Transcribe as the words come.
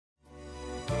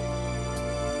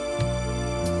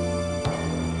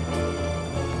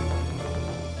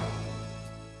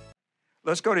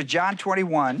let's go to John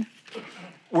 21.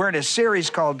 We're in a series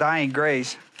called Dying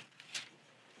Grace.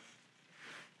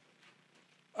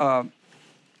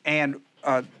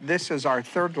 This is our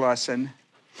third lesson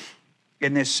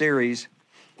in this series.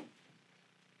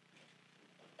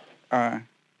 I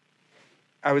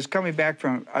was coming back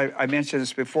from, I mentioned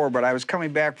this before, but I was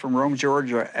coming back from Rome,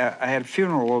 Georgia. I had a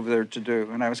funeral over there to do,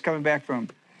 and I was coming back from,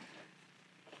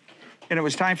 and it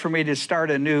was time for me to start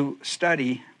a new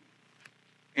study,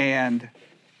 and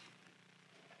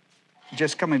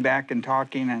just coming back and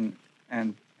talking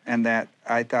and that,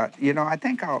 I thought, you know, I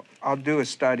think I'll do a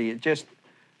study. It just,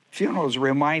 funerals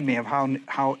remind me of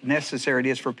how necessary it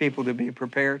is for people to be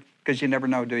prepared, because you never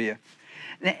know, do you?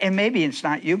 And maybe it's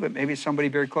not you, but maybe it's somebody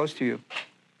very close to you.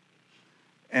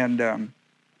 And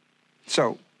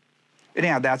so,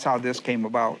 anyhow, that's how this came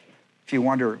about. If you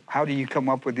wonder, how do you come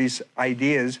up with these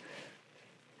ideas?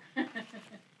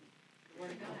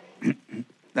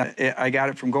 I got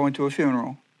it from going to a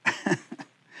funeral.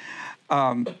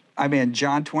 I'm in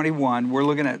John 21. We're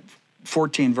looking at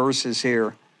 14 verses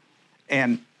here.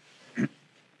 And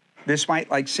this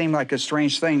might seem like a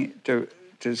strange thing to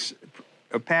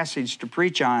a passage to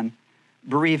preach on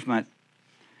bereavement,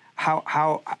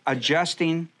 how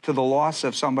adjusting to the loss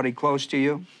of somebody close to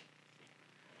you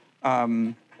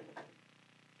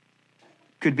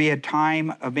could be a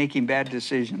time of making bad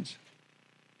decisions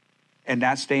and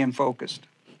not staying focused.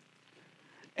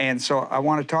 And so I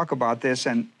want to talk about this,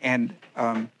 and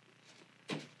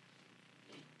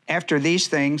after these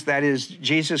things, that is,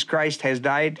 Jesus Christ has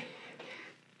died,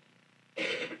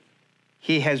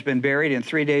 he has been buried, and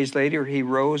 3 days later he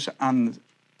rose on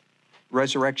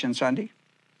Resurrection Sunday.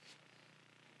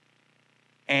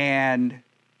 And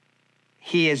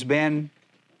he has been,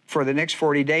 for the next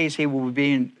 40 days, he will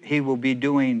be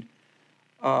doing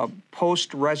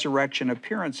post-resurrection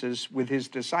appearances with his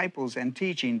disciples and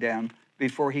teaching them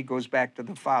before he goes back to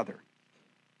the Father.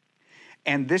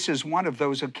 And this is one of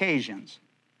those occasions.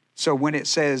 So when it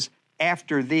says,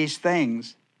 after these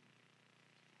things,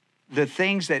 the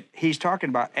things that he's talking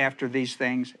about after these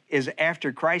things is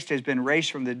after Christ has been raised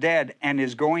from the dead and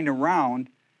is going around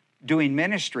doing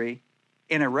ministry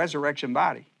in a resurrection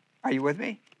body. Are you with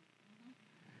me?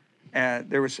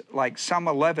 There was like some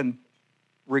 11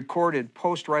 recorded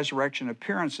post-resurrection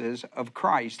appearances of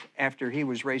Christ after he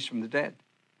was raised from the dead.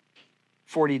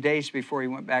 40 days before he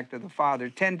went back to the Father,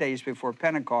 10 days before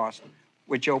Pentecost,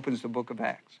 which opens the book of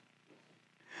Acts.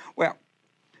 Well,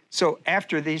 so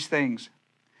after these things,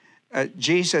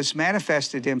 Jesus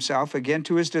manifested himself again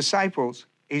to his disciples.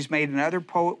 He's made another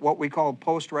what we call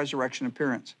post-resurrection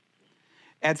appearance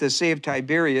at the Sea of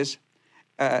Tiberias,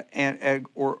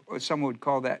 or some would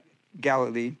call that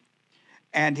Galilee.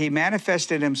 And he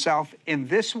manifested himself in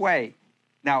this way.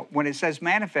 Now, when it says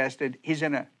manifested, he's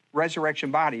in a resurrection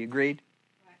body, agreed?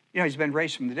 Right. You know, he's been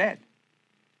raised from the dead.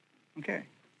 Okay.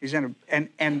 He's in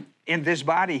and in this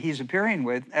body he's appearing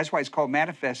with, that's why it's called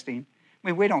manifesting. I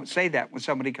mean, we don't say that when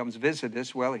somebody comes visit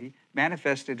us. Well, he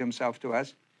manifested himself to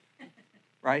us,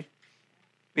 right?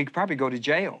 We could probably go to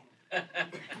jail.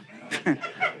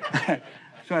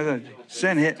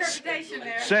 Send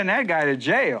that guy to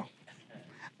jail.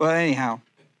 Well, anyhow,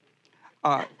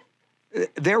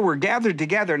 there were gathered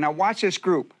together. Now watch this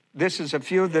group. This is a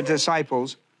few of the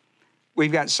disciples.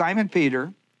 We've got Simon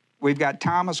Peter. We've got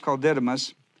Thomas called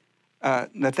Didymus,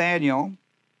 Nathaniel.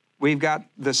 We've got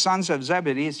the sons of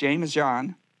Zebedee, James and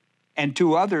John, and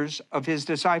 2 others of his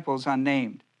disciples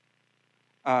unnamed.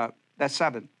 That's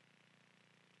 7.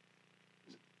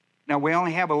 Now, we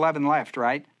only have 11 left,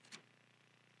 right?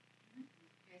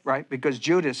 Right? Because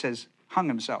Judas has hung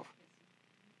himself.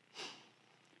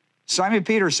 Simon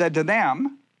Peter said to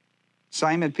them,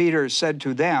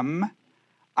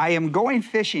 I am going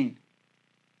fishing.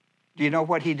 Do you know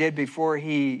what he did before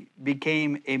he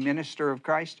became a minister of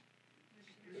Christ?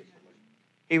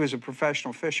 He was a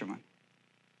professional fisherman.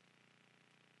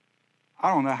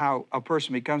 I don't know how a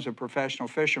person becomes a professional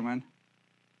fisherman,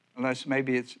 unless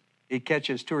maybe he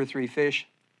catches 2 or 3 fish.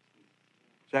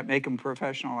 Does that make him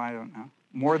professional? I don't know.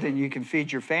 More than you can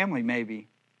feed your family, maybe.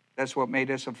 That's what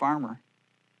made us a farmer.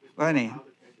 Well, anyhow.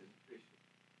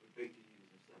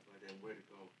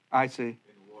 I see.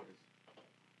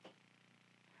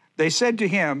 They said to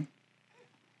him,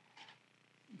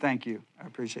 thank you, I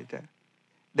appreciate that.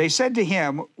 They said to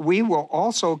him, we will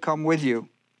also come with you.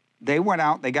 They went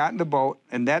out, they got in the boat,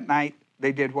 and that night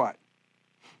they did what?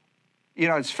 You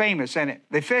know, it's famous, isn't it?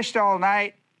 They fished all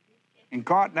night and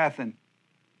caught nothing.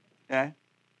 Yeah?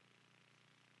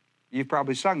 You've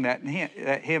probably sung that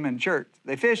hymn in church.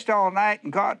 They fished all night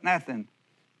and caught nothing.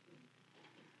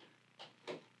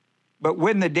 But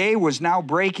when the day was now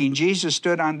breaking, Jesus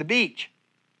stood on the beach.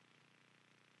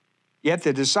 Yet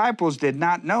the disciples did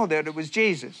not know that it was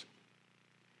Jesus.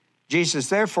 Jesus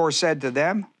therefore said to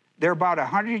them, they're about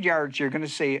 100 yards, you're going to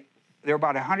see, they're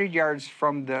about 100 yards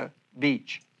from the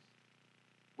beach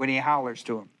when he hollers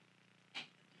to them.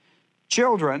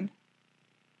 Children,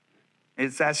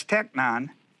 that's teknon.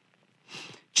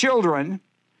 Children,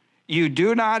 you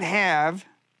do not have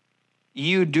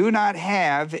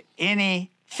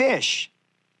any fish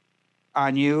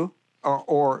on you,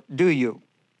 or do you?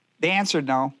 They answered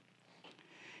no.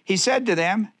 He said to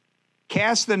them,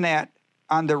 cast the net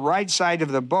on the right side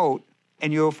of the boat,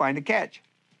 and you'll find a catch.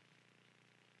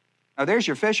 Now there's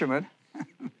your fisherman.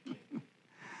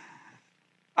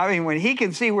 I mean, when he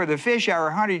can see where the fish are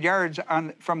 100 yards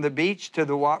from the beach to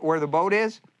where the boat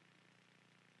is,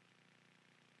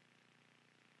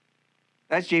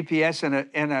 that's GPS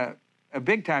in a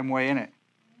big-time way, isn't it?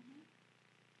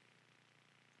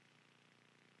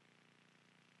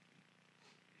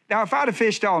 Now, if I'd have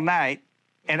fished all night,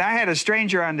 and I had a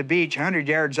stranger on the beach 100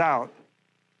 yards out,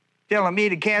 telling me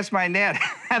to cast my net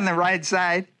on the right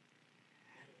side,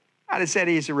 I'd have said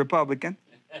he's a Republican.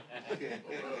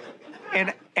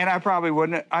 and I probably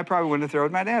wouldn't have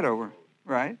thrown my net over,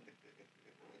 right?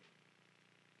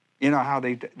 You know how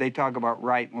they talk about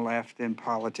right and left in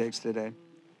politics today.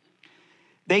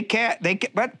 They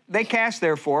cast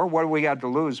therefore. What do we got to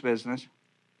lose, business?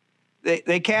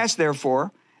 They cast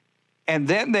therefore, and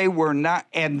then they were not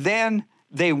able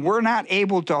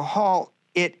to haul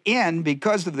it in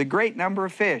because of the great number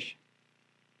of fish.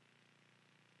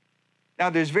 Now,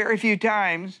 there's very few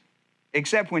times,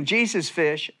 except when Jesus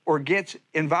fish or gets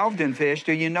involved in fish,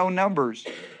 do you know numbers,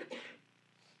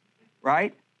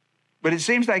 right? But it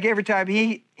seems like every time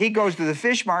he goes to the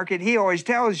fish market, he always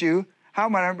tells you how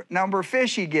much number of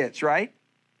fish he gets, right?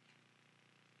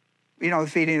 You know,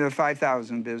 the feeding of the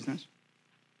 5,000 business.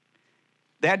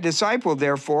 That disciple,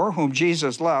 therefore, whom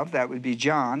Jesus loved, that would be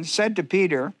John, said to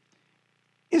Peter,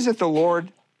 is it the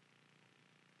Lord?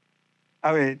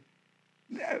 I mean,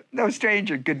 no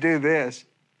stranger could do this.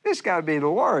 This got to be the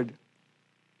Lord.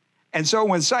 And so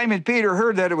when Simon Peter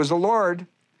heard that it was the Lord,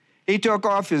 he took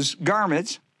off his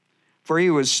garments, for he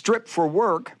was stripped for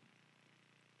work,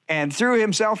 and threw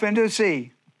himself into the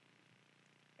sea.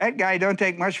 That guy don't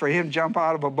take much for him to jump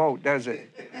out of a boat, does it?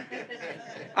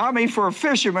 I mean, for a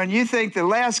fisherman, you think the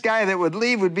last guy that would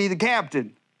leave would be the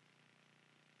captain,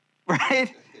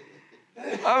 right?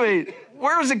 I mean,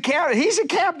 where's the captain? He's the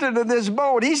captain of this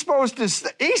boat. He's supposed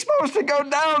to go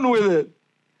down with it.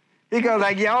 He goes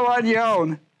like, y'all on your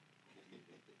own.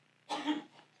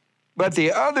 But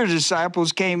the other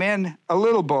disciples came in a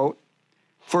little boat,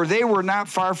 for they were not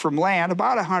far from land,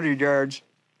 about 100 yards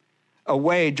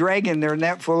away, dragging their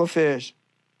net full of fish.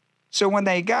 So when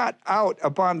they got out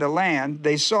upon the land,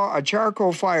 they saw a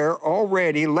charcoal fire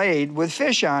already laid with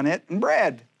fish on it and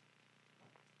bread.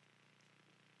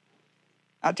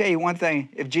 I'll tell you one thing,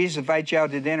 if Jesus invites you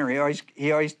out to dinner, he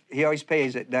always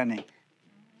pays it, doesn't he?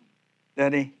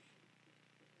 Doesn't he?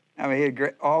 I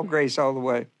mean, all grace all the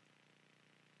way.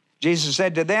 Jesus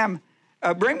said to them,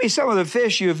 bring me some of the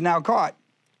fish you have now caught.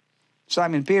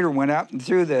 Simon Peter went up and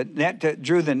drew the net to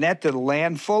the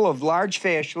land full of large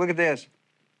fish. Look at this,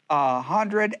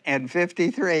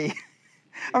 153.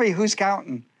 I mean, who's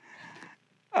counting?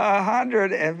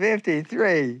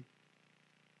 153.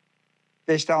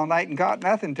 Fished all night and caught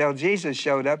nothing until Jesus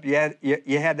showed up. You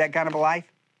had that kind of a life?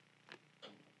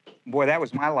 Boy, that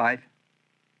was my life.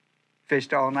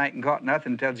 Fished all night and caught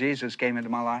nothing until Jesus came into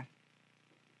my life.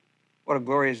 What a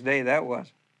glorious day that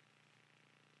was.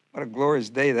 What a glorious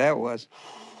day that was.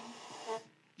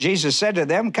 Jesus said to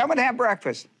them, come and have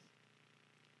breakfast.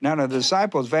 None of the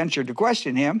disciples ventured to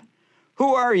question him.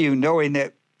 Who are you, knowing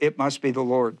that it must be the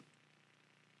Lord?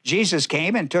 Jesus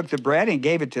came and took the bread and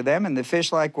gave it to them, and the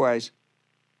fish likewise.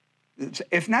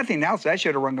 If nothing else, that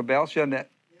should have rung a bell, shouldn't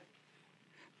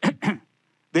it?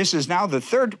 This is now the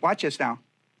third, watch this now.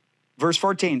 Verse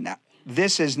 14. Now,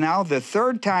 this is now the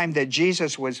third time that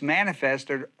Jesus was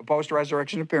manifested, a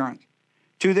post-resurrection appearance,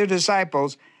 to the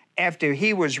disciples after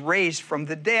he was raised from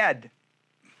the dead.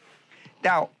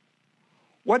 Now,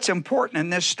 what's important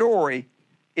in this story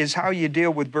is how you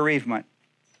deal with bereavement.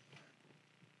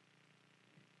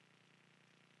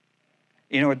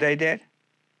 You know what they did?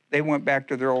 They went back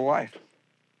to their old life.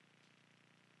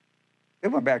 They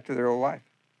went back to their old life.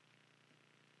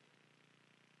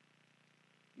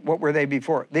 What were they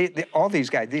before? All these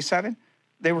guys, these 7,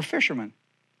 they were fishermen.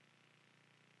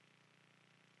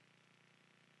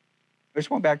 They just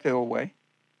went back to the old way.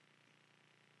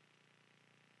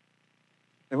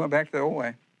 They went back to the old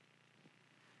way.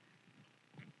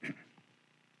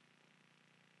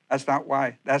 That's not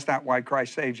why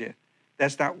Christ saved you.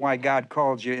 That's not why God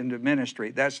called you into ministry.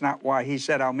 That's not why he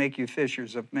said, I'll make you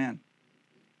fishers of men.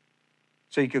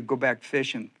 So you could go back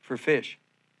fishing for fish.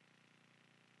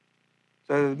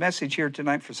 So the message here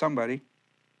tonight for somebody,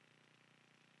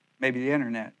 maybe the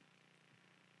internet,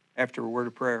 after a word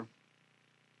of prayer.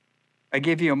 I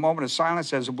give you a moment of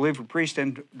silence as a believer priest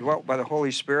indwelt by the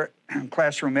Holy Spirit.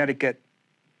 Classroom etiquette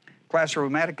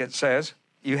says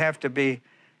you have to be,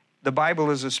 the Bible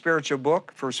is a spiritual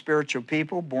book for spiritual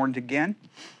people, born again,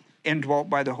 indwelt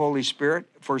by the Holy Spirit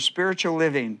for spiritual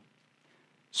living.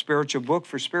 Spiritual book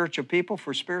for spiritual people,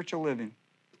 for spiritual living.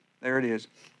 There it is.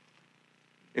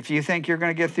 If you think you're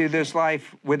going to get through this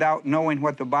life without knowing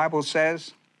what the Bible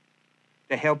says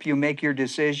to help you make your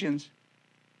decisions,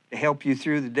 to help you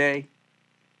through the day,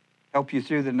 help you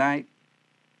through the night,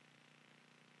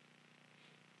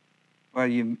 well,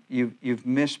 you've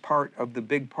missed part of the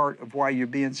big part of why you're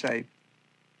being saved.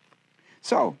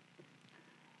 So,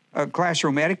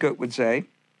 classroom etiquette would say,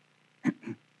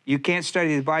 you can't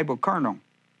study the Bible carnal.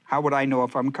 How would I know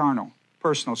if I'm carnal?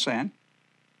 Personal sin.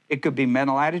 It could be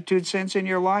mental attitude sins in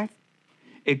your life.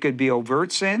 It could be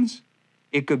overt sins.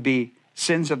 It could be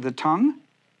sins of the tongue.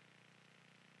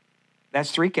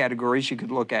 That's 3 categories you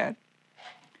could look at.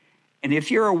 And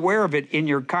if you're aware of it in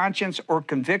your conscience or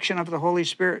conviction of the Holy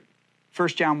Spirit, 1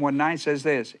 John 1:9 says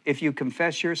this, if you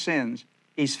confess your sins,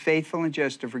 he's faithful and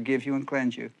just to forgive you and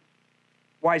cleanse you.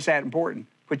 Why is that important?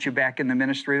 Put you back in the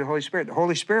ministry of the Holy Spirit. The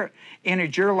Holy Spirit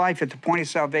entered your life at the point of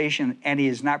salvation, and he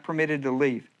is not permitted to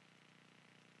leave.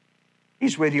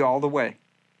 He's with you all the way.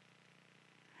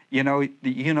 You know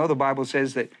the Bible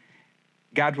says that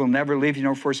God will never leave you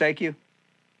nor forsake you.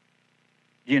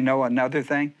 You know another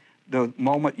thing? The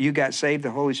moment you got saved,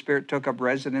 the Holy Spirit took up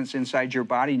residence inside your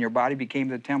body, and your body became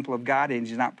the temple of God, and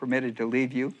he's not permitted to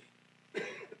leave you.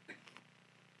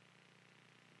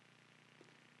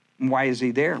 And why is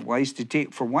he there? Well, he's to teach,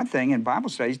 for one thing, in Bible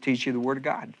studies, teach you the Word of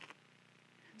God.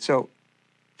 So,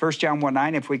 1 John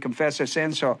 1:9, if we confess our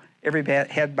sins, so every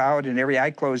head bowed and every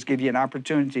eye closed, give you an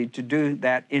opportunity to do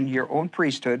that in your own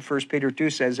priesthood. 1 Peter 2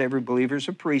 says every believer is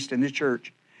a priest in the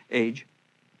church age.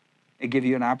 It gives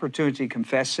you an opportunity to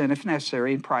confess sin if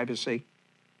necessary in privacy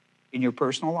in your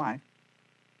personal life.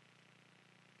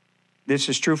 This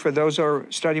is true for those who are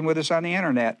studying with us on the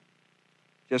internet.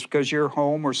 Just because you're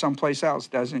home or someplace else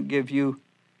doesn't give you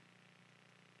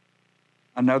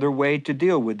another way to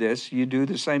deal with this. You do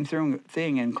the same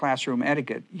thing in classroom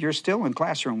etiquette. You're still in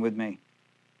classroom with me.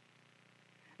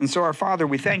 And so, our Father,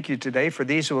 we thank you today for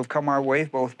these who have come our way,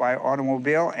 both by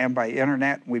automobile and by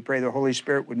internet. We pray the Holy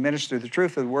Spirit would minister the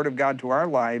truth of the Word of God to our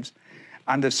lives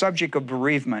on the subject of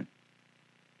bereavement.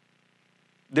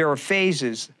 There are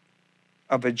phases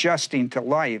of adjusting to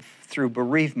life through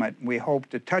bereavement. We hope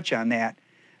to touch on that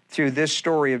through this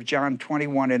story of John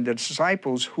 21 and the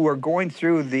disciples who are going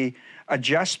through the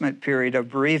adjustment period of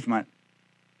bereavement.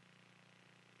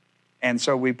 And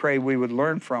so we pray we would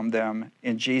learn from them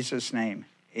in Jesus' name.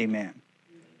 Amen.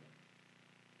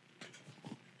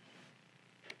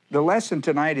 The lesson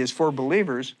tonight is for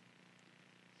believers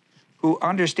who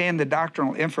understand the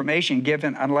doctrinal information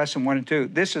given on lesson 1 and 2.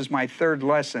 This is my 3rd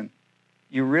lesson.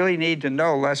 You really need to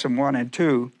know lesson 1 and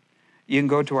 2. You can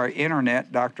go to our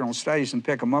internet, Doctrinal Studies, and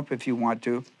pick them up if you want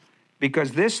to,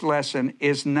 because this lesson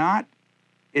is not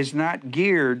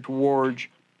geared towards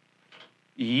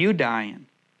you dying.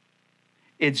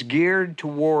 It's geared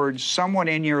towards someone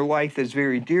in your life that's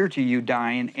very dear to you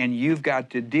dying, and you've got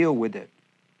to deal with it.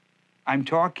 I'm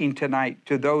talking tonight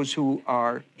to those who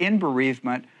are in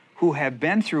bereavement, who have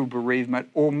been through bereavement,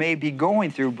 or may be going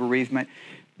through bereavement,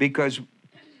 because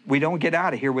we don't get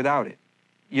out of here without it.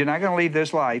 You're not going to leave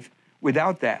this life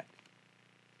without that,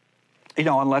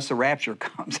 unless the rapture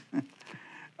comes.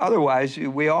 Otherwise,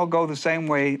 we all go the same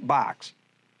way, box.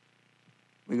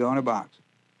 We go in a box.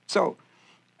 So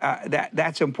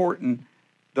that's important.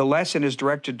 The lesson is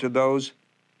directed to those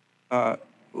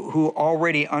who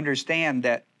already understand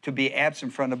that to be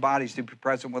absent from the body is to be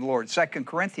present with the Lord. 2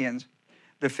 Corinthians,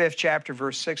 the 5th chapter,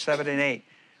 verse 6, 7, and 8.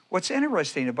 What's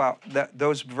interesting about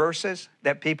those verses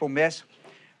that people miss,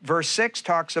 verse 6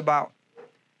 talks about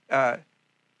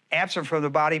absent from the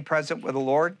body, present with the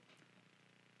Lord.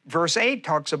 Verse 8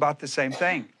 talks about the same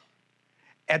thing.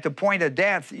 At the point of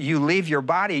death, you leave your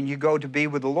body and you go to be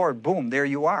with the Lord. Boom, there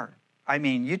you are. I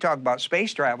mean, you talk about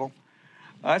space travel.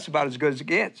 That's about as good as it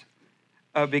gets,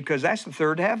 because that's the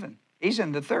 3rd heaven. He's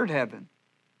in the 3rd heaven.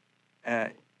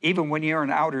 Even when you're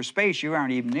in outer space, you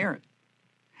aren't even near it.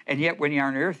 And yet when you're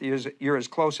on earth, you're as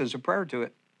close as a prayer to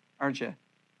it, aren't you? I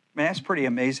mean, that's a pretty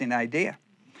amazing idea.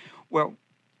 Well,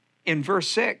 in verse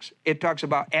 6, it talks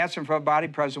about absent from the body,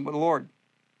 present with the Lord.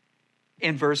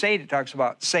 In verse 8, it talks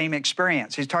about same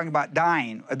experience. He's talking about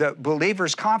dying, the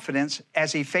believer's confidence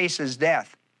as he faces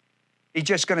death. He's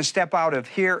just going to step out of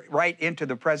here right into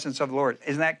the presence of the Lord.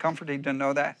 Isn't that comforting to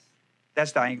know that?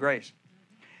 That's dying grace.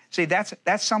 See, that's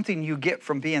something you get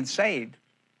from being saved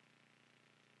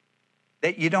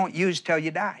that you don't use till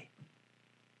you die.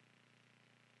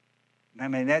 I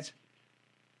mean, that's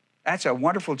a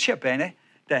wonderful chip, ain't it,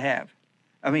 to have?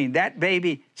 I mean, that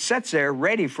baby sits there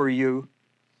ready for you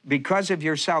because of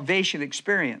your salvation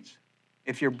experience.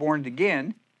 If you're born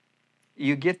again,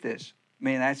 you get this. I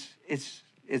mean,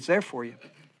 it's there for you.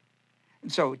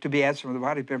 And so to be absent from the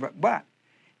body, but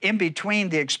in between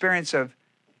the experience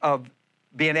of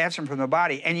being absent from the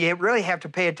body, and you really have to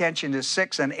pay attention to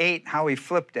 6 and 8, how he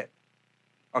flipped it,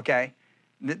 okay?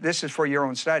 This is for your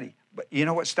own study. But you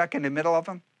know what's stuck in the middle of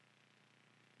them?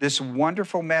 This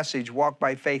wonderful message, walk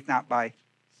by faith, not by.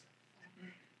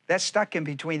 That's stuck in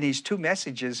between these two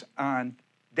messages on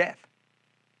death.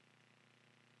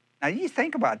 Now you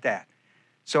think about that.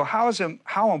 So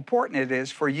how important it is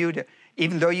for you to,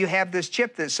 even though you have this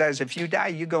chip that says if you die,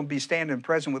 you're going to be standing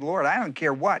present with the Lord. I don't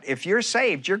care what. If you're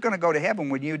saved, you're going to go to heaven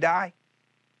when you die.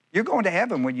 You're going to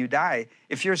heaven when you die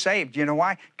if you're saved. You know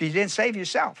why? Because you didn't save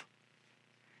yourself.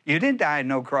 You didn't die on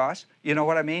no cross. You know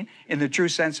what I mean? In the true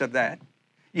sense of that.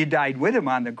 You died with him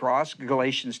on the cross,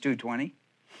 Galatians 2:20.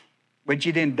 But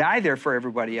you didn't die there for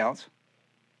everybody else.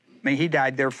 I mean, he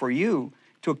died there for you,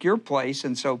 took your place.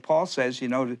 And so Paul says, you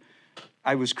know,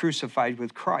 I was crucified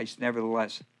with Christ,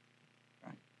 nevertheless.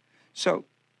 Right? So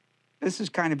this is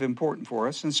kind of important for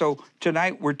us. And so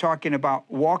tonight we're talking about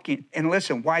walking. And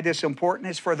listen, why this is important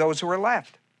is for those who are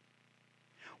left.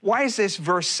 Why is this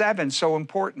verse 7 so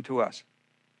important to us?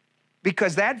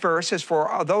 Because that verse is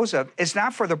for those it's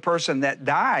not for the person that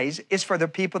dies, it's for the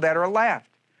people that are left,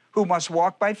 who must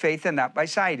walk by faith and not by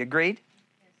sight. Agreed?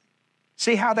 Yes.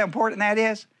 See how important that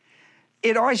is?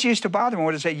 It always used to bother me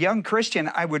when as a young Christian,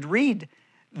 I would read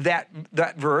that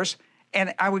verse,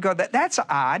 and I would go, that's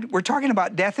odd. We're talking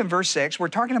about death in verse 6. We're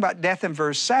talking about death in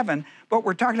verse 7, but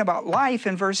we're talking about life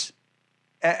in verse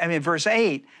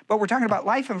 8, but we're talking about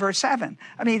life in verse 7.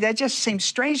 I mean, that just seems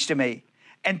strange to me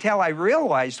until I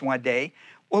realized one day,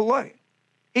 well, look,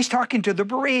 he's talking to the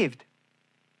bereaved.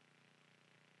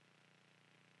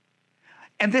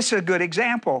 And this is a good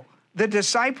example. The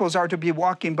disciples are to be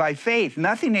walking by faith.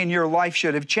 Nothing in your life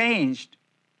should have changed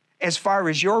as far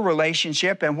as your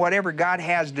relationship and whatever God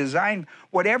has designed,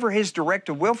 whatever his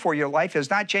directive will for your life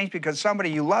has not changed because somebody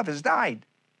you love has died.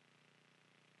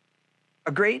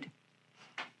 Agreed?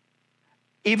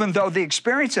 Even though the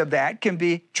experience of that can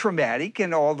be traumatic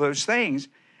and all those things,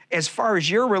 as far as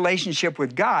your relationship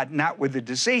with God, not with the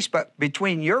deceased, but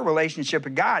between your relationship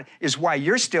with God is why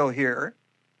you're still here.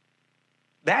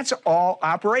 That's all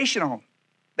operational.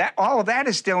 All of that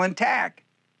is still intact.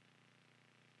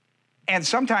 And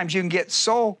sometimes you can get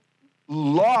so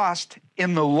lost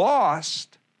in the loss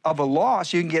of a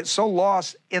loss, you can get so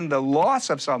lost in the loss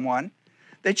of someone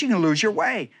that you can lose your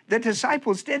way. The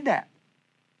disciples did that.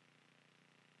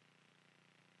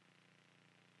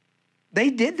 They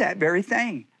did that very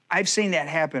thing. I've seen that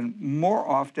happen more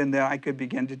often than I could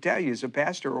begin to tell you as a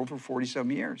pastor over 40-some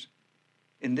years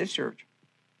in this church.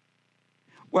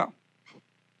 Well,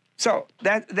 so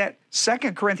that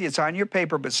 2 Corinthians on your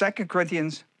paper, but 2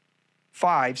 Corinthians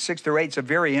 5, 6 through 8 is a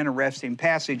very interesting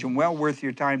passage and well worth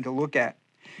your time to look at.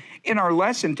 In our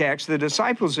lesson text, the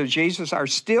disciples of Jesus are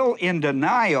still in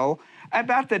denial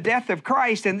about the death of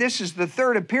Christ, and this is the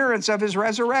third appearance of his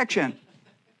resurrection.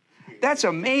 That's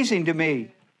amazing to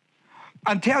me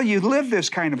until you live this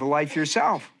kind of a life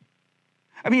yourself.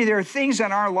 I mean, there are things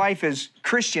in our life as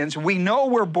Christians. We know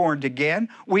we're born again.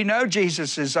 We know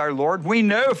Jesus is our Lord. We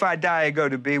know if I die, I go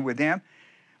to be with him.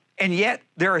 And yet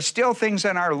there are still things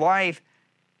in our life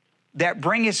that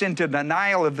bring us into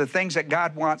denial of the things that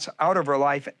God wants out of our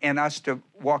life and us to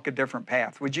walk a different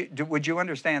path. Would you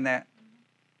understand that?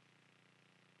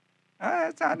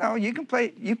 No, you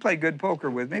play good poker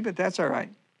with me, but that's all right.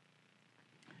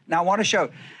 Now, I want to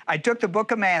show, I took the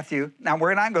book of Matthew. Now,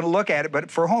 we're not going to look at it,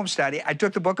 but for home study, I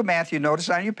took the book of Matthew. Notice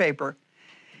on your paper.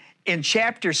 In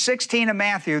chapter 16 of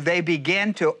Matthew, they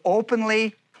begin to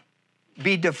openly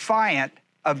be defiant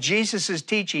of Jesus'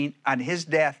 teaching on his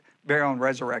death, burial, and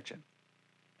resurrection.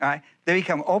 All right? They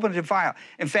become open and defiant.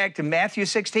 In fact, in Matthew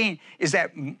 16 is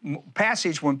that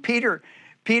passage when Peter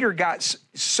got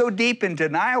so deep in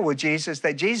denial with Jesus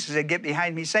that Jesus said, "Get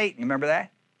behind me, Satan." You remember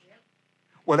that?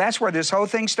 Well, that's where this whole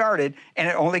thing started, and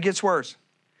it only gets worse.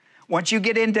 Once you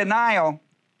get in denial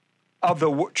of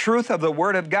the truth of the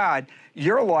Word of God,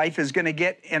 your life is going to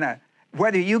get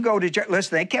whether you go to church,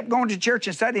 listen, they kept going to church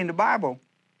and studying the Bible,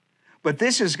 But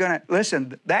this is going to,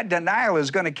 listen, that denial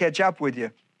is going to catch up with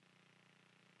you.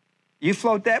 You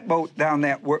float that boat down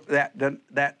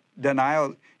that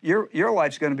denial, your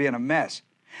life's going to be in a mess.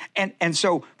 And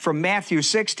so from Matthew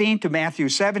 16 to Matthew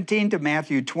 17 to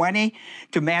Matthew 20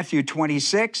 to Matthew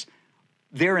 26,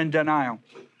 they're in denial.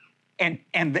 And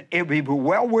it would be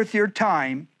well worth your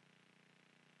time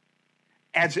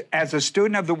as a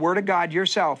student of the Word of God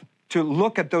yourself to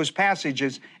look at those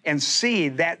passages and see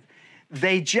that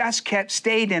they just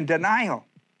stayed in denial.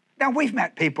 Now, we've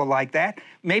met people like that.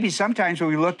 Maybe sometimes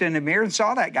we looked in the mirror and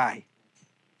saw that guy.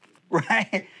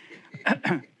 Right?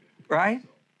 Right?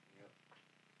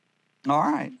 All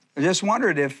right. I just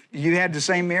wondered if you had the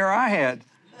same mirror I had.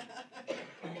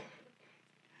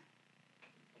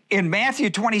 In Matthew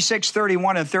 26,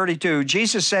 31 and 32,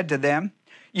 Jesus said to them,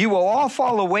 "You will all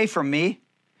fall away from me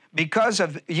because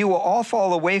of me,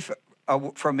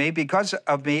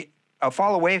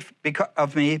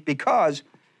 because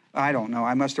I don't know.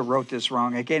 I must have wrote this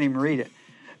wrong. I can't even read it.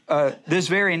 This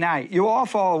very night, you will all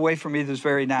fall away from me this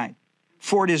very night.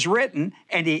 For it is written,"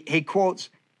 and he quotes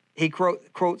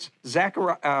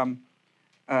Zechariah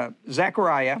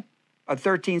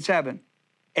 13:7,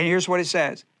 and here's what it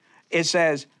says. It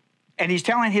says, and he's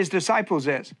telling his disciples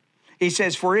this. He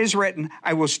says, "For it is written,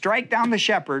 I will strike down the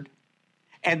shepherd,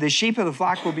 and the sheep of the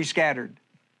flock will be scattered."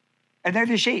 And they're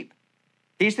the sheep.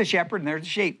 He's the shepherd, and they're the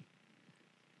sheep.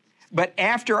 "But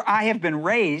after I have been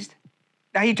raised,"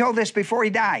 now he told this before he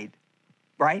died,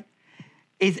 right?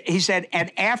 He said,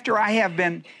 "And after I have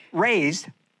been raised,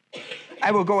 I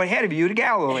will go ahead of you to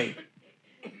Galilee."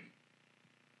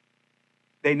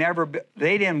 They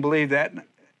didn't believe that.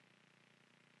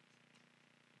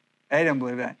 They didn't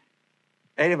believe that.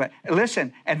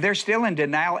 Listen, and they're still in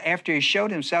denial after he showed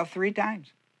himself 3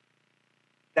 times.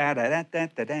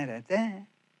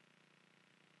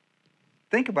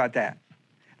 Think about that.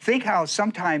 Think how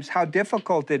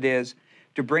difficult it is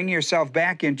to bring yourself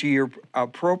back into your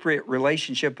appropriate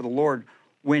relationship with the Lord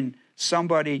when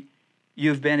somebody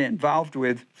you've been involved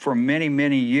with for many,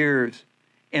 many years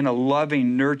in a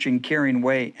loving, nurturing, caring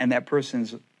way, and that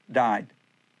person's died.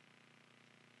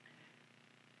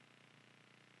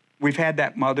 We've had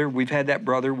that mother, we've had that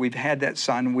brother, we've had that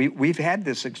son. We've had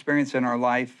this experience in our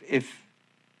life.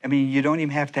 You don't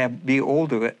even have to be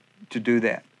old of it to do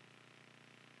that.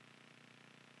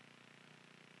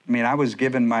 I was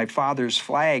given my father's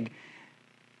flag,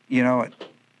 at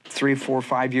 3, 4,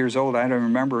 5 years old. I don't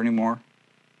remember anymore.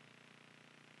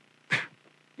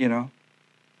 Dead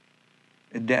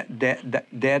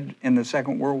in the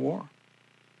Second World War.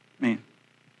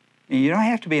 You don't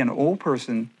have to be an old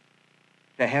person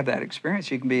to have that experience.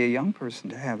 You can be a young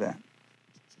person to have that.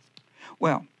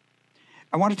 Well,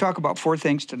 I want to talk about 4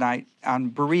 things tonight on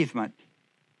bereavement.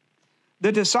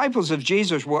 The disciples of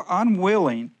Jesus were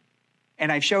unwilling,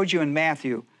 and I showed you in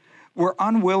Matthew, were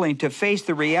unwilling to face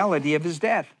the reality of his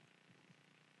death.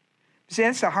 See,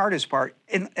 that's the hardest part.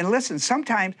 And listen,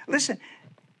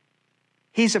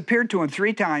 he's appeared to them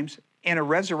 3 times in a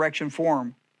resurrection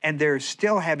form, and they're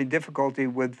still having difficulty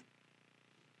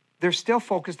they're still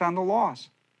focused on the loss.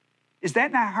 Is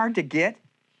that not hard to get?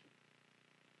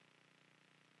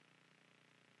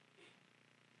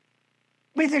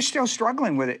 They're still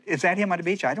struggling with it. Is that him on the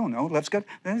beach? I don't know. Let's go.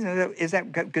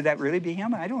 Could that really be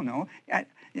him? I don't know.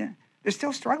 They're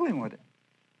still struggling with it.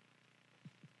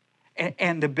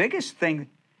 And the biggest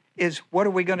thing is, what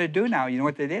are we going to do now? You know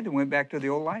what they did? They went back to the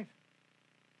old life.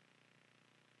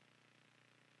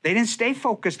 They didn't stay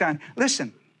focused on,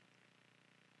 listen.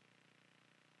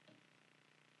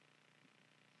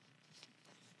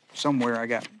 Somewhere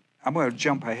I'm going to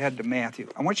jump ahead to Matthew.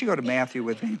 I want you to go to Matthew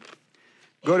with me.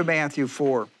 Go to Matthew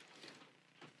 4.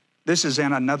 This is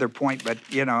in another point, but,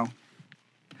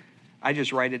 I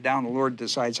just write it down. The Lord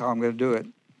decides how I'm going to do it.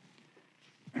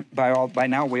 By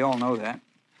now, we all know that.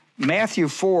 Matthew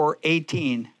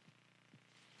 4:18.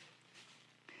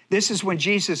 This is when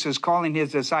Jesus is calling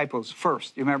his disciples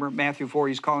first. You remember Matthew 4,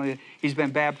 he's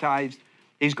been baptized.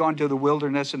 He's gone to the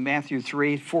wilderness in Matthew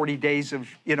 3, 40 days of,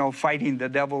 fighting the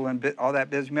devil and all that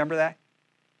business. Remember that?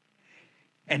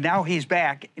 And now he's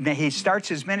back, and he starts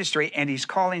his ministry, and he's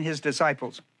calling his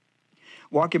disciples.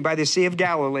 Walking by the Sea of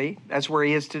Galilee, that's where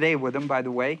he is today with them, by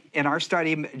the way. In our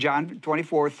study, John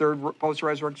 24, 3rd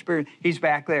post-resurrection experience, he's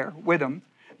back there with them.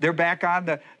 They're back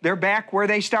where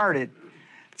they started.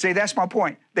 See, that's my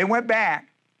point. They went back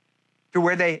to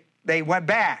where they went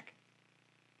back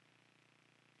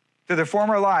to their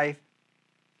former life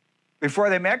before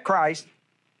they met Christ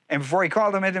and before he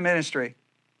called them into ministry.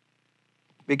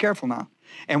 Be careful now.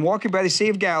 And walking by the Sea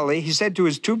of Galilee, he said to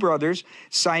his two brothers,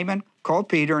 Simon, called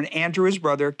Peter, and Andrew his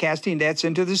brother, casting nets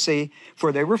into the sea,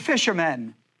 for they were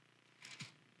fishermen.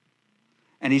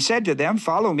 And he said to them,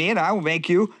 follow me, and I will make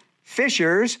you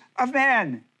fishers of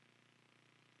men.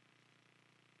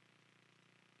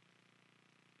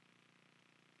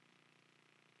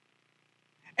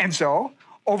 And so,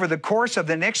 over the course of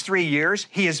the next 3 years,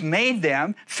 he has made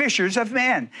them fishers of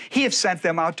men. He has sent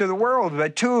them out to the world,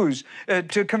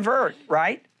 to convert,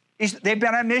 right? They've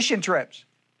been on mission trips.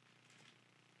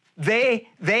 They,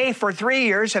 for 3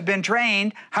 years, have been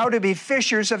trained how to be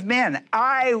fishers of men.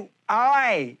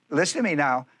 I, listen to me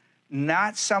now,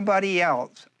 not somebody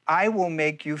else. I will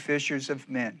make you fishers of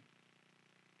men.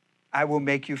 I will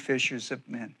make you fishers of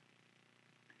men.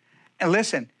 And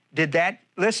listen,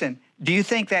 do you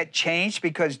think that changed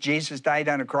because Jesus died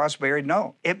on a cross buried?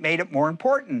 No, it made it more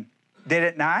important, did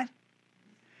it not?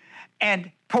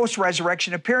 And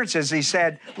post-resurrection appearances, he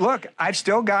said, look, I've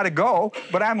still got to go,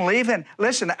 but I'm leaving.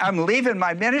 Listen, I'm leaving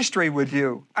my ministry with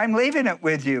you. I'm leaving it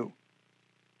with you,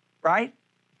 right?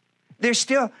 There's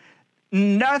still,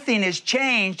 nothing has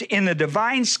changed in the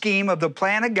divine scheme of the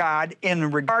plan of God in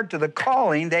regard to the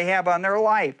calling they have on their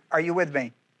life. Are you with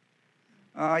me?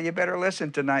 You better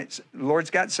listen tonight. The Lord's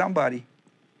got somebody.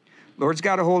 Lord's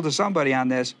got a hold of somebody on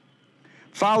this.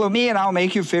 Follow me and I'll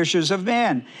make you fishers of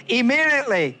men.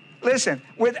 Immediately, listen,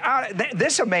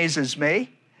 this amazes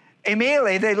me.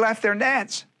 Immediately they left their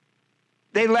nets.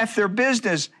 They left their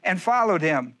business and followed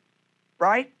him,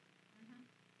 right?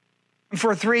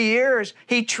 For 3 years,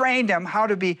 he trained them how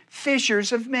to be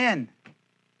fishers of men.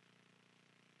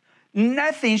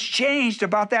 Nothing's changed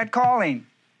about that calling.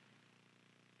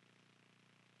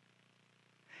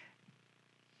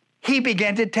 He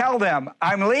began to tell them,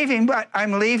 I'm leaving, but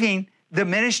I'm leaving the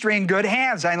ministry in good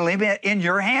hands. I'm leaving it in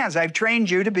your hands. I've trained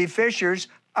you to be fishers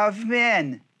of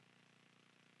men.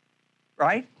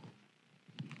 Right?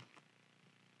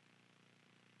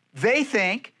 They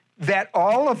think that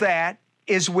all of that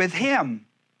is with him,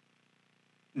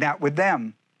 not with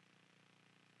them.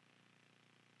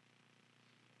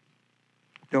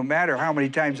 No matter how many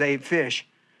times they ate fish,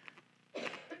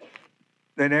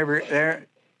 they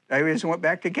just went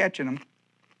back to catching them.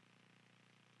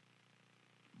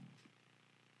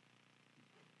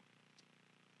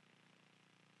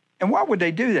 And why would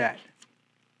they do that?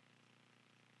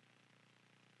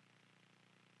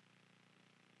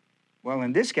 Well,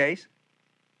 in this case,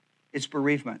 it's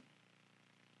bereavement.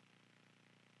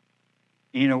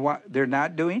 You know what they're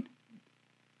not doing?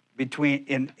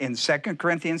 In 2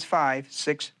 Corinthians 5,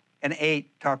 6, and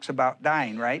 8 talks about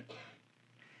dying, right?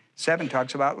 7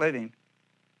 talks about living.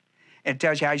 It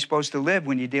tells you how you're supposed to live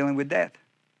when you're dealing with death.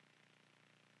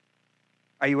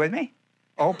 Are you with me?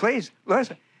 Oh, please,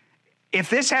 listen. If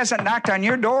this hasn't knocked on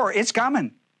your door, it's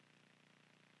coming.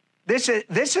 This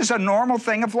is a normal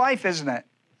thing of life, isn't it?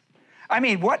 I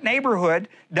mean, what neighborhood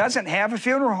doesn't have a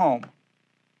funeral home?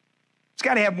 It's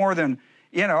got to have more than,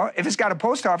 if it's got a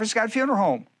post office, it's got a funeral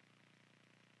home.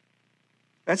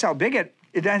 That's how big it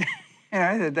doesn't, it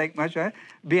doesn't take much. Right?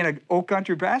 Being an old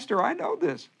country pastor, I know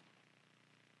this.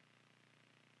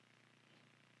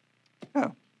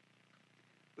 Oh.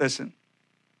 Listen,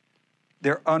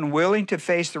 they're unwilling to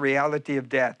face the reality of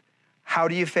death. How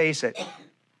do you face it?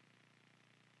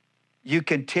 You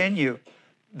continue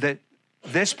that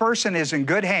this person is in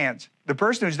good hands. The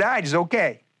person who's died is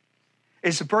okay.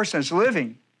 It's the person that's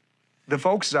living the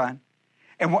focus on.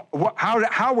 And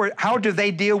how do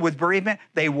they deal with bereavement?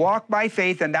 They walk by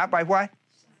faith and not by what?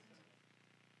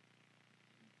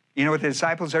 You know what the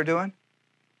disciples are doing?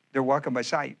 They're walking by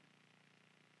sight.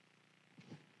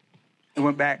 They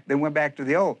went back to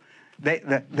the old.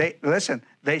 Listen,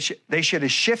 they should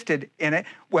have shifted in it.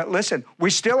 Well, listen, we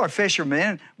still are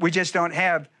fishermen. We just don't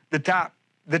have the top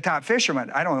fisherman.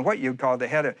 I don't know what you'd call the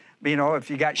head of, if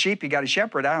you got sheep, you got a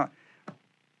shepherd.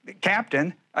 The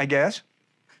captain, I guess.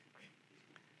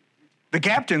 The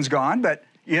captain's gone, but,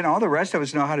 the rest of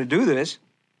us know how to do this.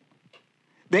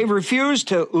 They refuse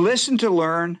to listen to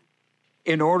learn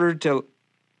in order to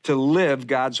live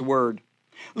God's word.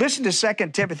 Listen to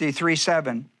 2 Timothy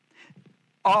 3:7.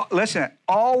 Listen,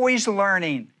 always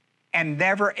learning and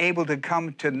never able to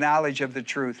come to knowledge of the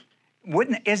truth.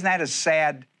 Isn't that a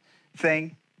sad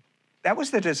thing? That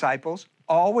was the disciples,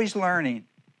 always learning.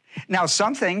 Now,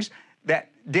 some things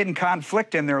that didn't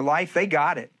conflict in their life, they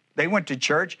got it. They went to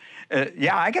church.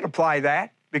 I could apply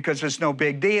that because it's no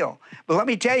big deal. But let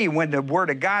me tell you, when the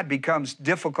Word of God becomes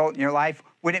difficult in your life,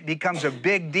 when it becomes a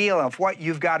big deal of what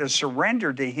you've got to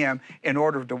surrender to Him in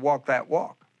order to walk that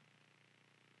walk.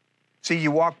 See, you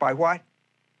walk by what?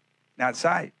 Not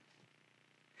sight.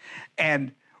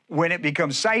 And when it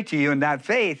becomes sight to you and not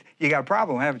faith, you got a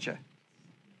problem, haven't you? I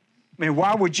mean,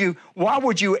 why would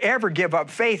you ever give up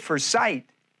faith for sight?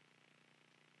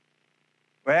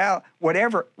 Well,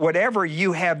 whatever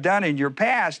you have done in your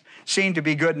past seemed to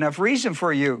be good enough reason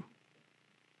for you.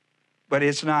 But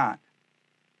it's not.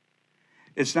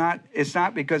 It's not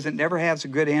because it never has a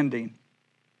good ending.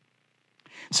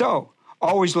 So,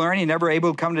 always learning, never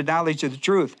able to come to knowledge of the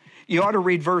truth. You ought to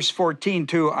read verse 14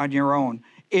 too on your own.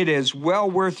 It is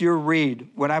well worth your read.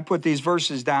 When I put these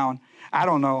verses down, I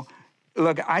don't know.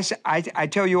 Look, I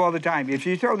tell you all the time, if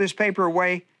you throw this paper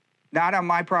away, not on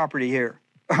my property here,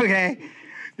 okay?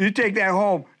 You take that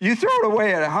home. You throw it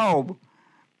away at home,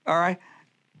 all right?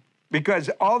 Because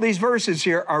all these verses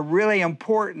here are really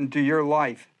important to your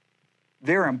life.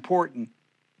 They're important.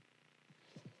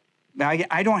 Now,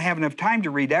 I don't have enough time to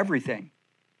read everything.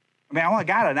 I mean, I only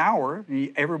got an hour.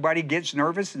 Everybody gets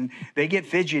nervous and they get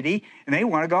fidgety and they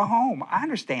want to go home. I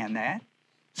understand that.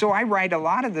 So I write a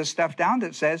lot of this stuff down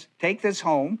that says, take this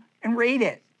home and read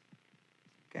it.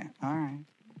 Okay, all right.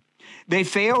 They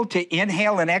failed to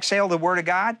inhale and exhale the Word of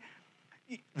God.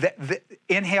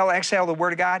 Inhale, exhale the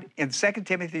Word of God. In 2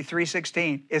 Timothy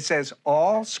 3:16, it says,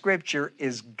 all Scripture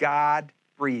is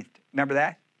God-breathed. Remember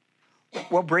that?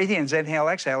 Well, breathing is inhale,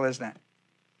 exhale, isn't it?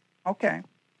 Okay.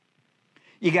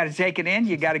 You got to take it in,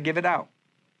 you got to give it out.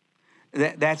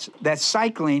 That's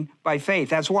cycling by faith.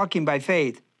 That's walking by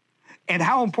faith. And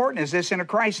how important is this in a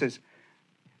crisis?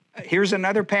 Here's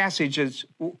another passage that's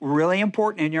really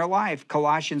important in your life.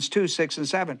 Colossians 2:6 and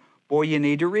 7. Boy, you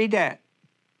need to read that.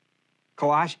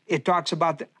 It talks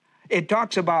about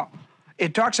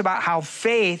how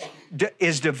faith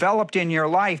is developed in your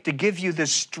life to give you the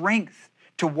strength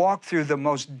to walk through the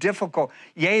most difficult.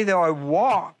 Yea, though I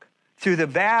walk through the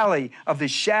valley of the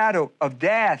shadow of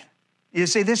death. You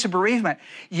see, this is bereavement.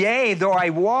 Yea, though I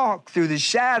walk through the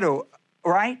shadow,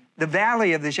 right? The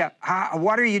valley of the shadow.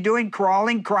 What are you doing?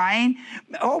 Crawling, crying?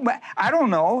 Oh, I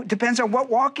don't know. Depends on what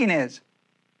walking is.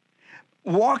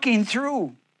 Walking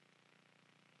through.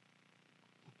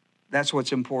 That's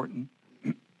what's important.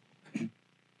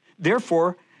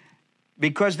 Therefore,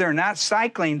 because they're not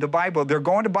cycling the Bible, they're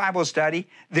going to Bible study,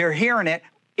 they're hearing it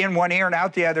in one ear and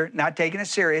out the other, not taking it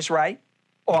serious, right?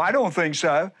 Oh, I don't think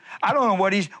so. I don't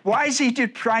know why is he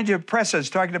just trying to impress us,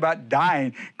 talking about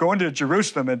dying, going to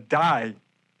Jerusalem and die?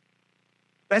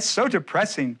 That's so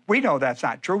depressing. We know that's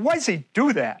not true. Why does he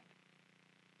do that?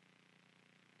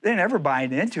 They're never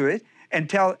buying into it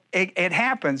until it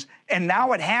happens. And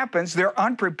now it happens, they're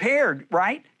unprepared,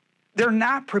 right? They're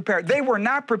not prepared. They were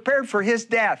not prepared for his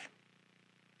death.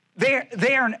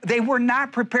 They were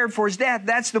not prepared for his death.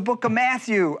 That's the book of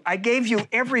Matthew. I gave you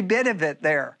every bit of it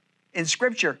there in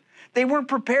Scripture. They weren't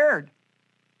prepared.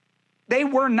 They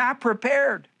were not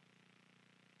prepared.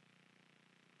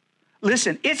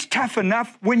 Listen, it's tough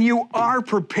enough when you are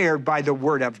prepared by the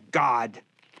Word of God.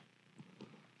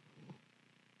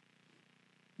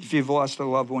 If you've lost a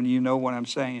loved one, you know what I'm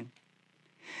saying.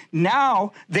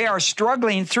 Now they are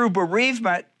struggling through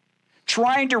bereavement,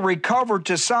 trying to recover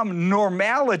to some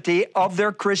normality of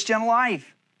their Christian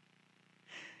life.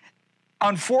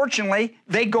 Unfortunately,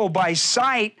 they go by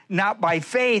sight, not by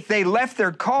faith. They left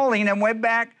their calling and went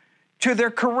back to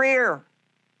their career.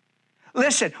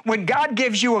 Listen, when God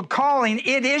gives you a calling,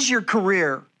 it is your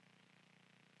career.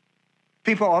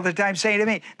 People all the time say to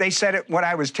me, they said it when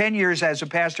I was 10 years as a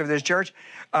pastor of this church,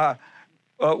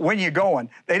 when you going?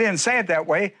 They didn't say it that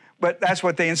way, but that's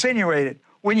what they insinuated.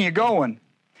 When you going?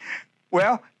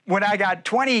 Well, when I got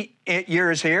 20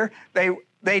 years here,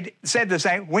 they said the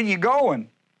same, when you going?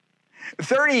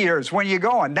 30 years, when you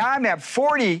going? Now I'm at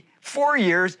 44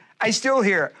 years, I still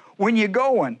hear it, when you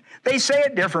going? They say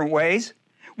it different ways.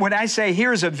 When I say,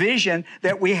 here's a vision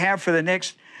that we have for the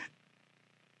next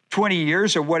 20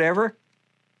 years or whatever,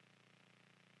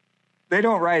 they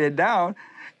don't write it down.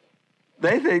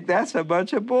 They think that's a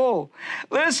bunch of bull.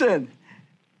 Listen,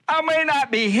 I may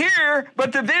not be here,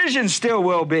 but the vision still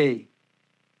will be.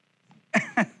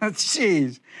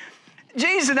 Jeez.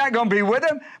 Jesus is not going to be with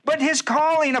them, but his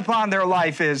calling upon their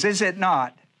life is it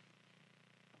not?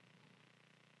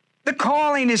 The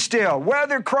calling is still,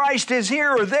 whether Christ is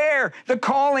here or there, the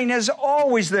calling is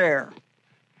always there.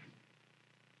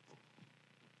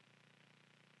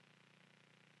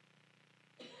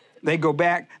 They go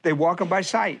back, they walk them by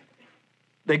sight.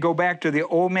 They go back to the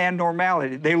old man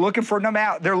normality. They're looking for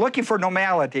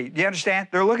normality. Do you understand?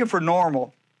 They're looking for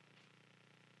normal.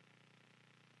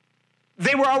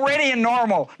 They were already in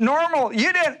normal. Normal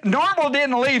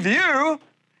didn't leave you.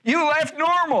 You left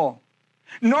normal.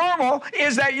 Normal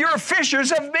is that you're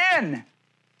fishers of men.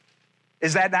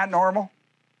 Is that not normal?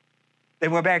 They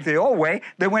went back to the old way.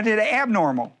 They went to the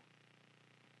abnormal.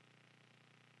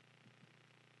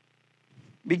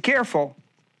 Be careful.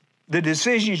 The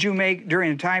decisions you make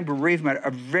during a time of bereavement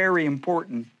are very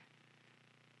important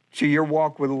to your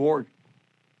walk with the Lord.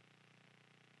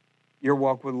 Your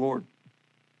walk with the Lord.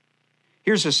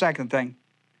 Here's the second thing.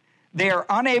 They are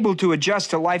unable to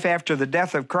adjust to life after the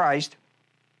death of Christ,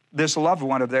 this loved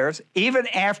one of theirs, even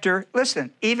after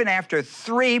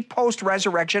 3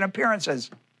 post-resurrection appearances.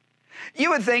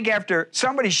 You would think after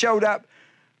somebody showed up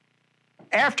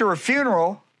after a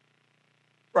funeral,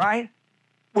 right,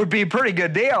 would be a pretty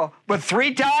good deal. But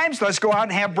 3 times, let's go out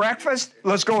and have breakfast,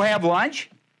 let's go have lunch.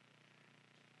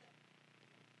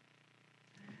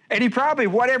 And he probably,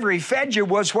 whatever he fed you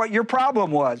was what your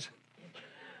problem was.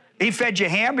 He fed you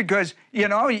ham because, you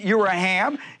know, you were a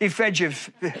ham. He fed you,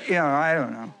 I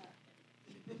don't know.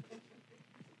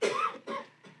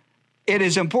 It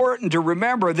is important to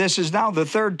remember this is now the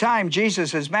 3rd time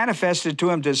Jesus has manifested to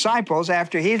his disciples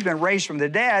after he's been raised from the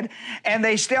dead, and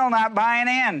they still not buying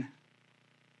in.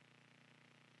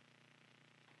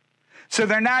 So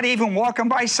they're not even walking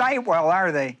by sight well,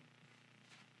 are they?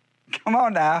 Come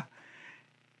on now.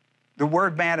 The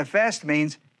word manifest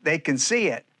means they can see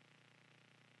it.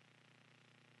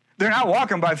 They're not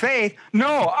walking by faith.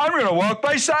 No, I'm going to walk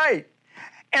by sight.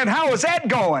 And how is that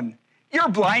going? You're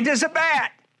blind as a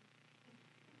bat.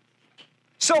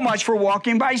 So much for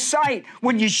walking by sight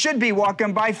when you should be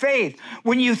walking by faith.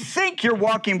 When you think you're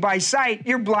walking by sight,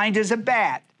 you're blind as a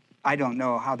bat. I don't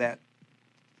know how that's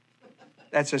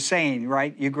a saying,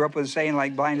 right? You grew up with a saying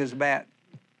like blind as a bat.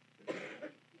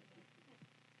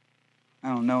 I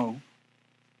don't know.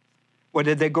 What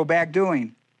did they go back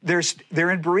doing?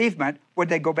 They're in bereavement. What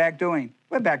did they go back doing?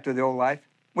 Went back to the old life.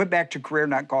 Went back to career,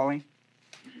 not calling.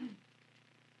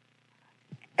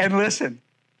 And listen,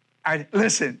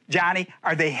 Johnny,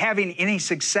 are they having any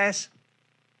success?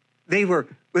 They were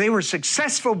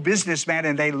successful businessmen,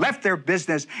 and they left their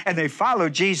business and they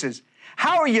followed Jesus.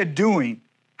 How are you doing?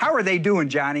 How are they doing,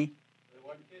 Johnny?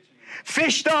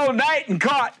 Fished all night and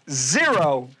caught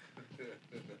 0.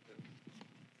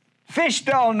 Fished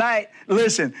all night.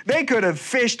 Listen, they could have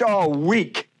fished all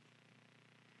week.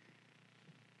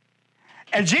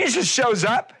 And Jesus shows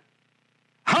up,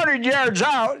 100 yards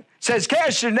out, says,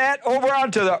 cast your net over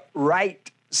onto the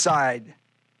right side.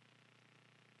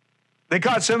 They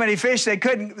caught so many fish they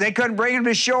couldn't bring them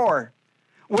to shore.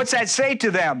 What's that say to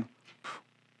them?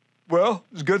 Well,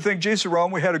 it's a good thing Jesus was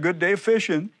around. We had a good day of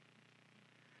fishing.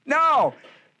 No.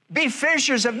 Be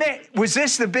fishers of men. Was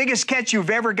this the biggest catch you've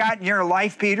ever got in your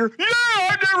life, Peter? Yeah,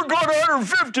 I never caught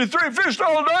 153. Fished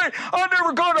all night. I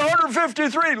never caught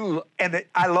 153. And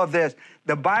I love this.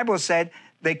 The Bible said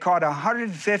they caught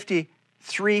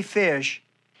 153 fish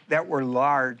that were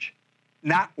large.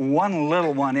 Not one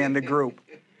little one in the group.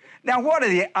 Now, what are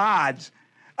the odds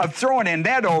of throwing a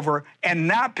net over and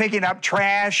not picking up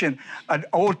trash and an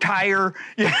old tire?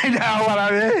 You know what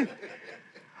I mean?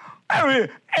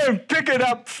 And picking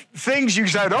up things you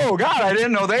said, oh, God, I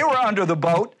didn't know they were under the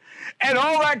boat. And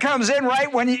all that comes in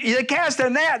right when you cast a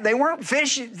net. They weren't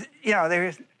fishing,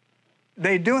 they're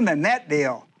doing the net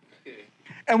deal.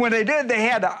 And when they did, they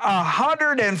had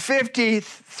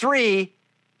 153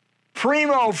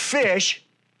 primo fish.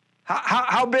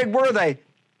 How big were they?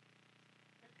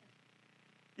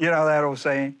 You know that old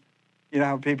saying? You know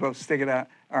how people stick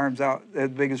arms out, the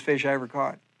biggest fish I ever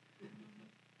caught.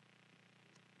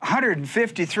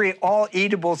 153 all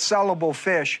eatable, sellable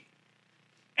fish,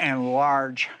 and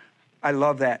large. I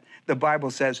love that. The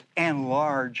Bible says, and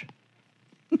large.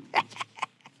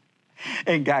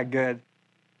 Ain't God good?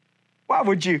 Why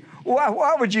would you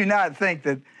not think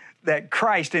that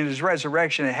Christ in his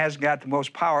resurrection has got the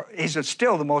most power? He's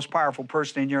still the most powerful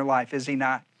person in your life, is he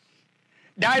not?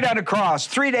 Died on a cross.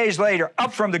 3 days later,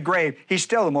 up from the grave. He's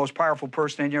still the most powerful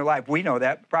person in your life. We know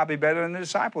that probably better than the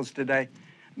disciples today.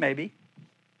 Maybe.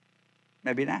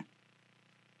 Maybe not.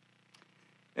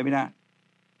 Maybe not.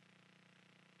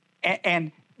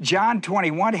 And John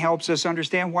 21 helps us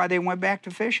understand why they went back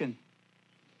to fishing.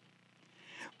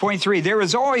 Point 3, there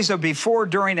is always a before,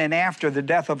 during, and after the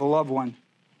death of a loved one.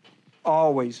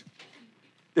 Always.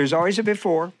 There's always a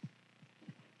before,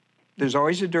 there's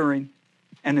always a during,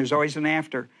 and there's always an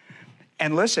after.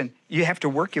 And listen, you have to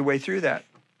work your way through that.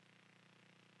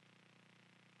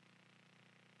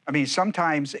 I mean,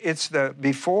 sometimes it's the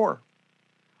before.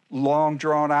 Long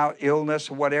drawn out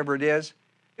illness, whatever it is,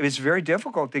 it's very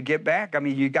difficult to get back. I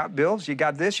mean, you got bills, you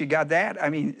got this, you got that.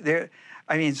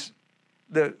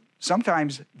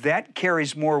 Sometimes that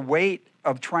carries more weight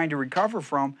of trying to recover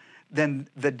from than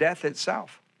the death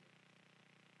itself.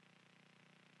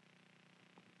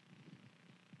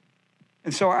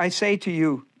 And so I say to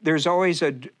you, there's always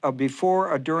a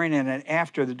before, a during, and an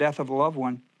after the death of a loved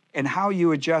one. And how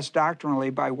you adjust doctrinally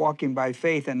by walking by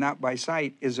faith and not by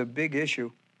sight is a big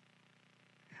issue.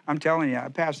 I'm telling you, I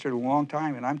pastored a long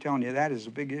time, and I'm telling you that is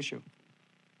a big issue.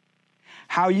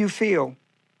 How you feel,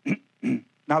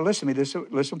 now listen to me, this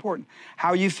is important.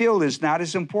 How you feel is not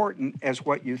as important as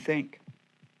what you think.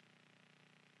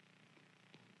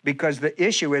 Because the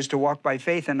issue is to walk by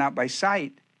faith and not by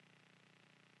sight.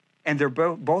 And they're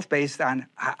both based on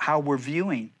how we're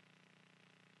viewing.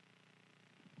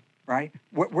 Right?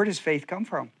 Where does faith come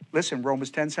from? Listen,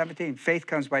 Romans 10:17. Faith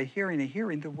comes by hearing, and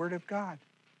hearing the word of God.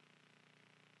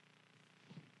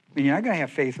 I mean, you're not going to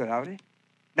have faith without it.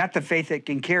 Not the faith that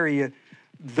can carry you.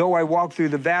 Though I walk through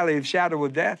the valley of shadow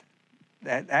of death.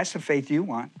 That's the faith you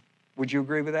want. Would you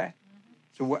agree with that?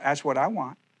 So that's what I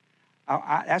want.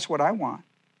 That's what I want.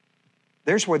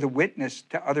 There's where the witness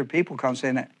to other people comes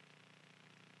in.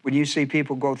 When you see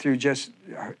people go through just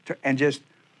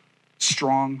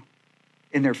strong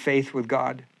in their faith with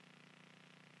God,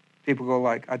 people go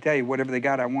like, I tell you, whatever they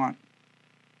got, I want.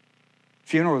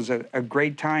 Funeral is a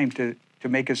great time to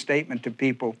make a statement to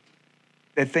people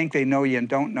that think they know you and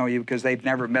don't know you because they've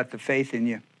never met the faith in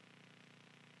you.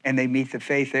 And they meet the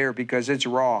faith there because it's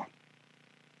raw.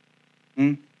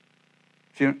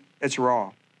 It's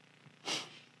raw.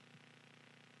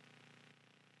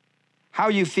 How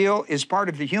you feel is part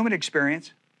of the human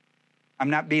experience. I'm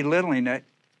not belittling it.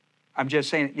 I'm just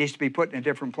saying it needs to be put in a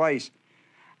different place.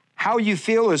 How you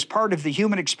feel is part of the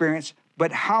human experience,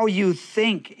 but how you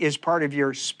think is part of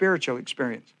your spiritual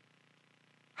experience.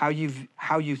 How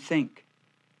you think.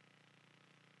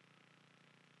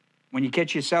 When you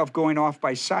catch yourself going off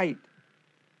by sight,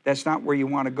 that's not where you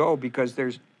want to go because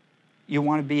you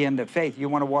want to be in the faith. You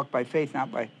want to walk by faith,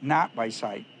 not by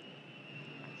sight.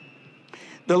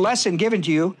 The lesson given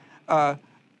to you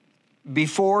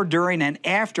before, during, and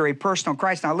after a personal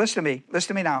crisis. Now listen to me. Listen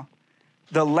to me now.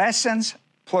 The lessons,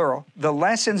 plural, the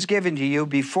lessons given to you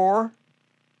before,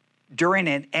 during,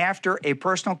 and after a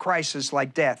personal crisis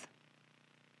like death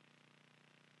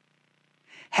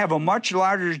have a much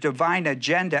larger divine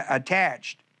agenda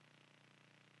attached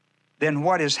than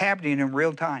what is happening in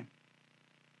real time.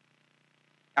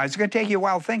 Now, it's going to take you a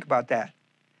while to think about that.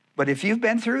 But if you've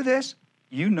been through this,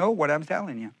 you know what I'm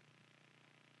telling you.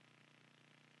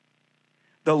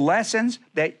 The lessons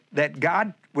that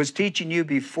God was teaching you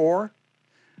before,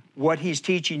 what he's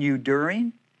teaching you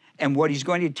during, and what he's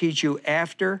going to teach you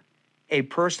after a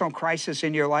personal crisis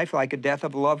in your life, like a death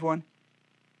of a loved one,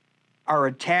 are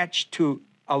attached to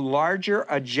a larger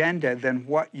agenda than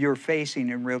what you're facing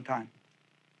in real time.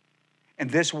 And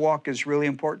this walk is really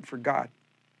important for God.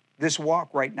 This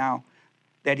walk right now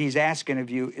that he's asking of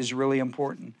you is really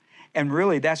important. And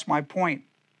really, that's my point,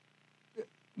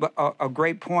 a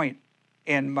great point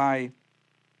in my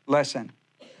lesson.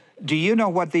 Do you know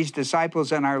what these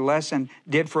disciples in our lesson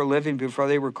did for a living before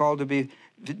they were called to be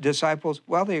disciples?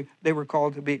 Well, they were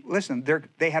called to be, listen,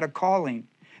 they had a calling.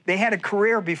 They had a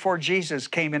career before Jesus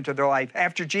came into their life.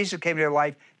 After Jesus came into their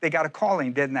life, they got a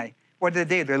calling, didn't they? What did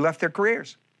they do? They left their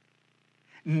careers.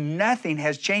 Nothing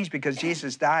has changed because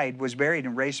Jesus died, was buried,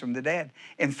 and raised from the dead.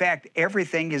 In fact,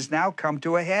 everything has now come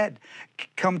to a head,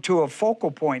 come to a focal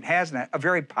point, hasn't it? A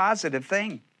very positive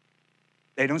thing.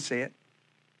 They don't see it.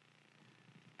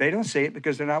 They don't see it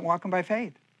because they're not walking by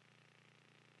faith.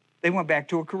 They went back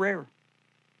to a career.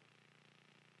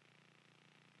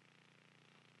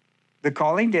 The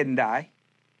calling didn't die.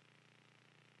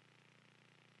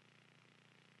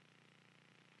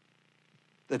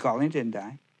 The calling didn't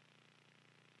die.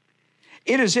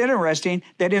 It is interesting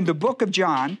that in the book of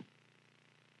John,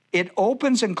 it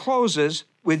opens and closes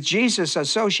with Jesus'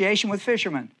 association with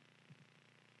fishermen.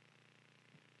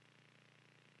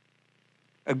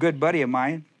 A good buddy of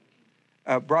mine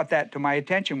brought that to my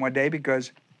attention one day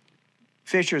because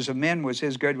fishers of men was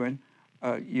his good one.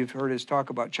 You've heard us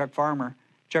talk about Chuck Farmer.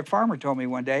 Chuck Farmer told me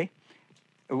one day,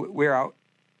 we were out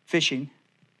fishing.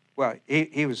 Well,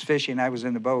 he was fishing, I was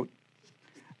in the boat.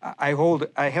 I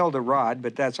held a rod,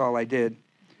 but that's all I did.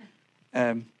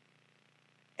 And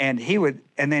then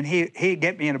he'd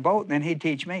get me in a boat, and then he'd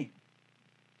teach me.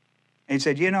 And he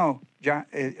said, you know, John,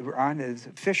 Ron,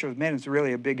 fish with men is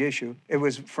really a big issue. It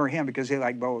was for him because he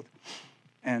liked both,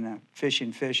 and fish.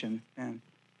 And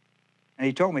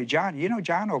he told me, John, you know,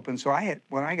 John opened. So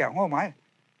when I got home, I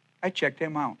checked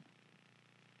him out,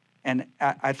 and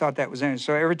I thought that was interesting.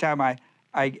 So every time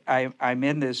I'm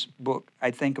in this book,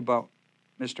 I think about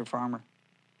Mr. Farmer.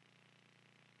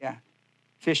 Yeah,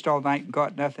 fished all night and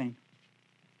caught nothing.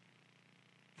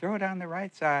 Throw it on the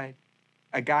right side.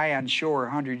 A guy on shore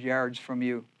 100 yards from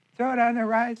you. Throw it on the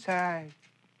right side.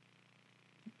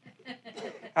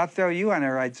 I'll throw you on the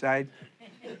right side.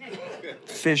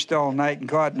 Fished all night and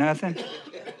caught nothing.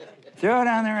 Throw it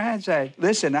on the right side.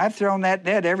 Listen, I've thrown that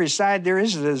net every side there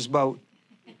is to this boat.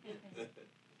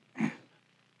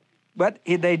 But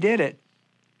they did it.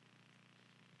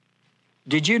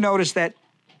 Did you notice that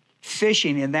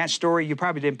fishing in that story, you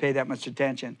probably didn't pay that much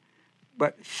attention,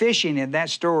 but fishing in that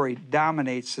story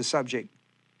dominates the subject,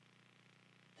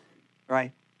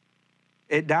 right?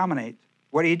 It dominates.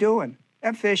 What are you doing?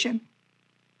 I'm fishing.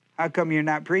 How come you're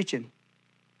not preaching?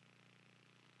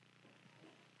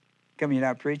 How come you're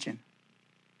not preaching?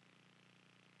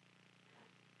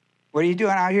 What are you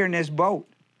doing out here in this boat?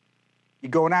 You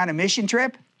going on a mission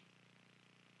trip?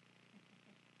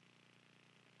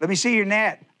 Let me see your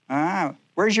net.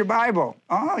 Where's your Bible?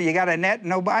 Oh, you got a net and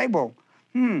no Bible.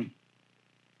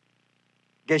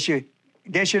 Guess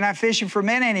you're not fishing for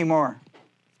men anymore.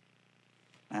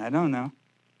 I don't know.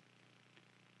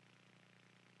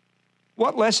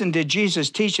 What lesson did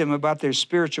Jesus teach them about their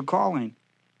spiritual calling?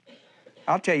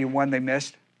 I'll tell you one they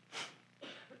missed.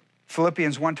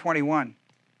 Philippians 1:21.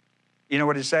 You know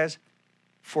what it says?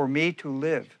 For me to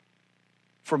live.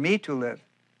 For me to live.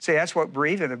 See, that's what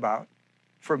bereavement about.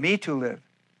 For me to live.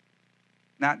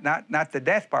 Not the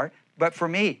death part, but for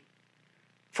me.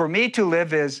 For me to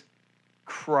live is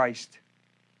Christ.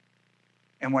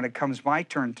 And when it comes my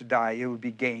turn to die, it would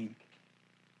be gain.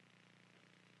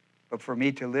 But for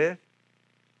me to live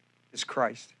is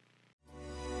Christ.